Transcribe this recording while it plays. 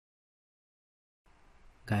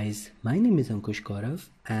Guys, my name is Ankush Gaurav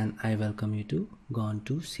and I welcome you to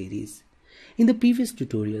gontuseries. In the previous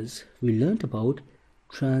tutorials, we learned about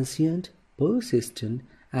transient, persistent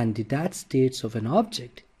and detached states of an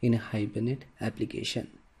object in a Hibernate application.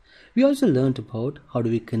 We also learned about how do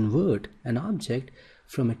we convert an object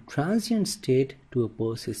from a transient state to a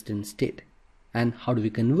persistent state, and how do we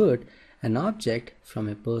convert an object from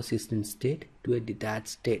a persistent state to a detached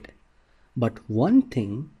state. But one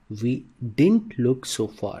thing we didn't look so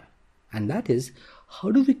far, and that is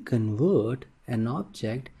how do we convert an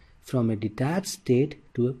object from a detached state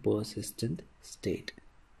to a persistent state.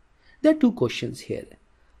 There are two questions here.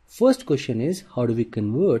 First question is how do we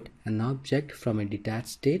convert an object from a detached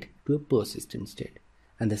state to a persistent state?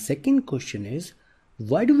 And the second question is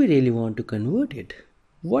why do we really want to convert it?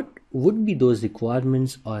 What would be those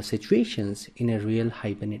requirements or situations in a real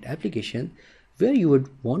Hibernate application where you would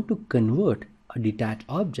want to convert a detached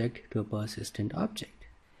object to a persistent object?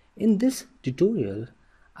 In this tutorial,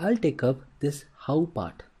 I'll take up this how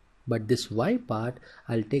part, but this why part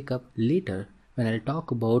I'll take up later when I'll talk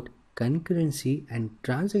about concurrency and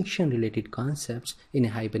transaction related concepts in a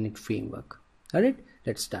Hibernate framework. Alright,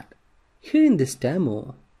 let's start. Here in this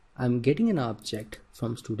demo, I'm getting an object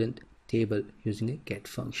from student table using a get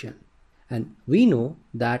function. And we know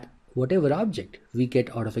that whatever object we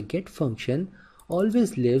get out of a get function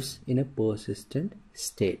always lives in a persistent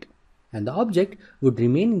state. And the object would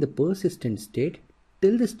remain in the persistent state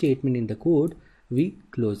till the statement in the code we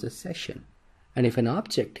close the session. And if an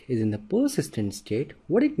object is in the persistent state,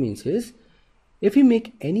 what it means is if we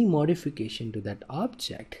make any modification to that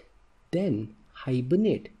object, then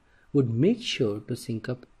Hibernate would make sure to sync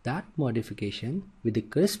up that modification with the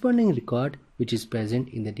corresponding record which is present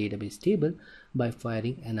in the database table by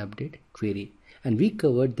firing an update query. And we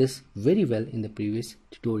covered this very well in the previous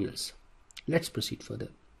tutorials. Let's proceed further.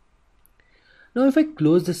 Now if I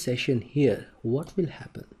close the session here, what will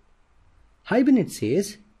happen? Hibernate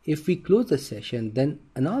says if we close the session, then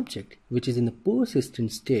an object which is in the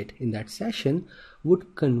persistent state in that session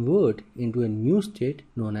would convert into a new state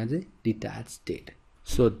known as a detached state.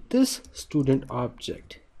 So this student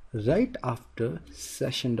object right after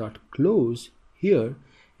session.close here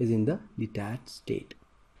is in the detached state.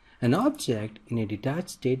 An object in a detached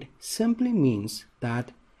state simply means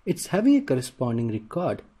that it's having a corresponding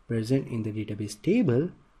record present in the database table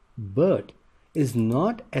but is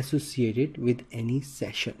not associated with any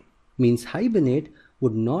session. Means Hibernate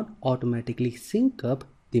would not automatically sync up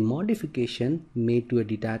the modification made to a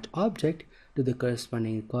detached object to the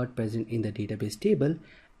corresponding record present in the database table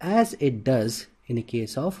as it does in a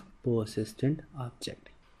case of persistent object.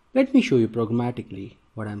 Let me show you programmatically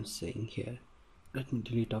what I'm saying here. Let me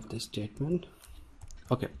delete off this statement.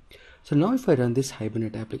 Okay, so now if I run this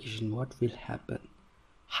Hibernate application, what will happen?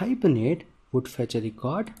 Hibernate would fetch a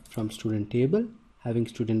record from student table having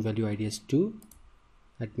student value id as 2.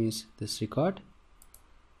 That means this record.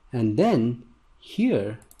 And then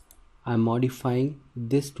here I'm modifying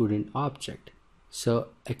this student object. So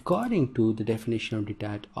according to the definition of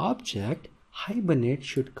detached object, Hibernate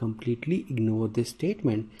should completely ignore this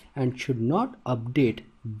statement and should not update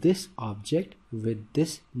this object with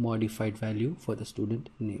this modified value for the student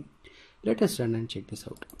name. Let us run and check this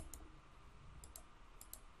out.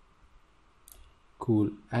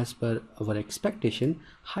 Cool. As per our expectation,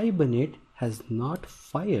 Hibernate has not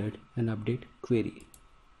fired an update query.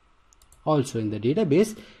 Also in the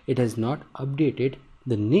database, it has not updated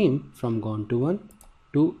the name from gontu1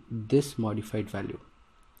 to this modified value.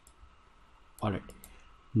 Alright,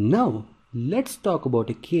 now let's talk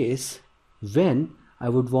about a case when I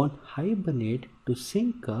would want Hibernate to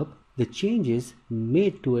sync up the changes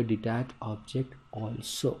made to a detached object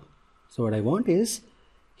also. So what I want is,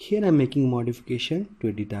 here I'm making modification to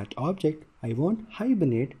a detached object. I want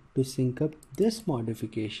Hibernate to sync up this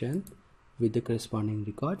modification with the corresponding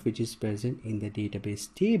record which is present in the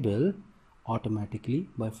database table automatically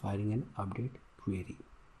by firing an update query.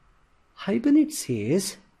 Hibernate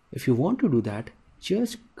says if you want to do that,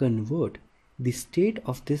 just convert the state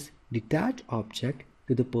of this detached object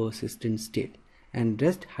to the persistent state, and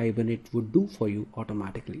rest Hibernate would do for you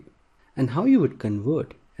automatically. And how you would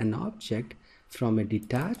convert an object from a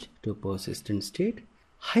detached to a persistent state?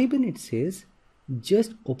 Hibernate says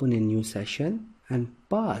just open a new session and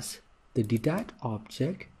pass the detached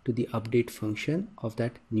object to the update function of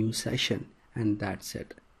that new session, and that's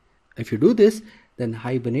it. If you do this, then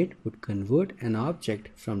Hibernate would convert an object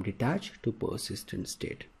from detached to persistent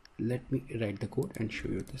state. Let me write the code and show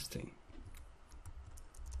you this thing.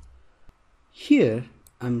 Here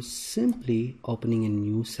I'm simply opening a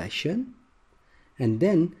new session and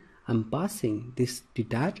then I'm passing this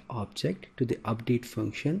detached object to the update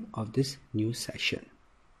function of this new session.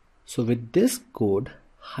 So with this code,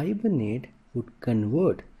 Hibernate would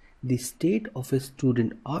convert the state of a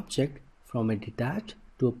student object from a detached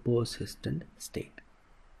to a persistent state.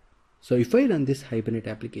 So if I run this Hibernate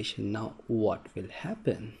application now, what will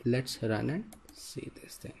happen? Let's run and see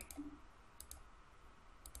this thing.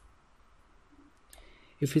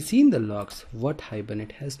 If you see in the logs what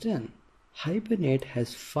Hibernate has done, Hibernate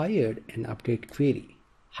has fired an update query.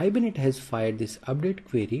 Hibernate has fired this update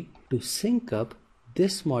query to sync up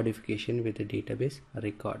this modification with the database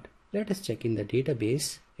record. Let us check in the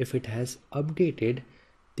database if it has updated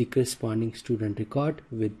the corresponding student record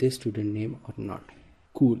with this student name or not.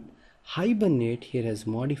 Cool. Hibernate here has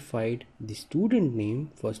modified the student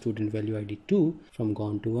name for student value ID 2 from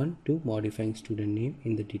gone to 1 to modifying student name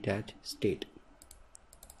in the detached state.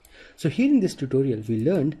 So here in this tutorial we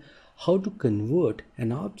learned how to convert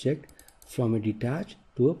an object from a detached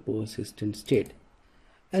to a persistent state.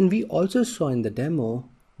 And we also saw in the demo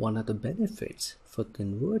one of the benefits for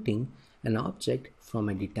converting an object from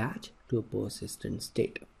a detached to a persistent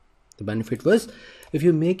state. The benefit was if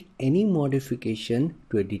you make any modification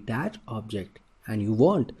to a detached object and you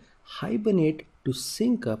want Hibernate to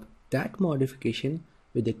sync up that modification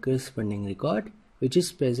with the corresponding record which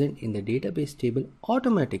is present in the database table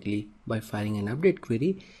automatically by firing an update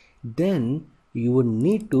query, then you would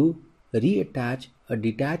need to reattach a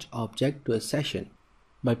detached object to a session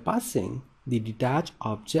by passing the detached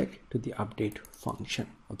object to the update function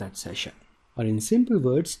of that session, or in simple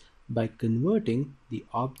words, by converting the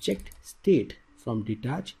object state from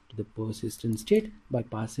detached to the persistent state by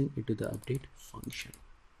passing it to the update function.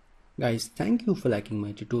 Guys, thank you for liking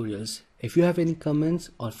my tutorials. If you have any comments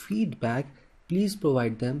or feedback, please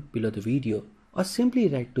provide them below the video or simply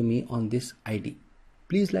write to me on this ID.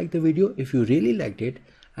 Please like the video if you really liked it,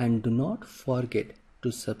 and do not forget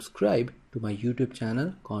to subscribe to my YouTube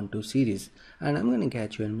channel gontuseries, and I'm gonna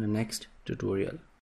catch you in my next tutorial.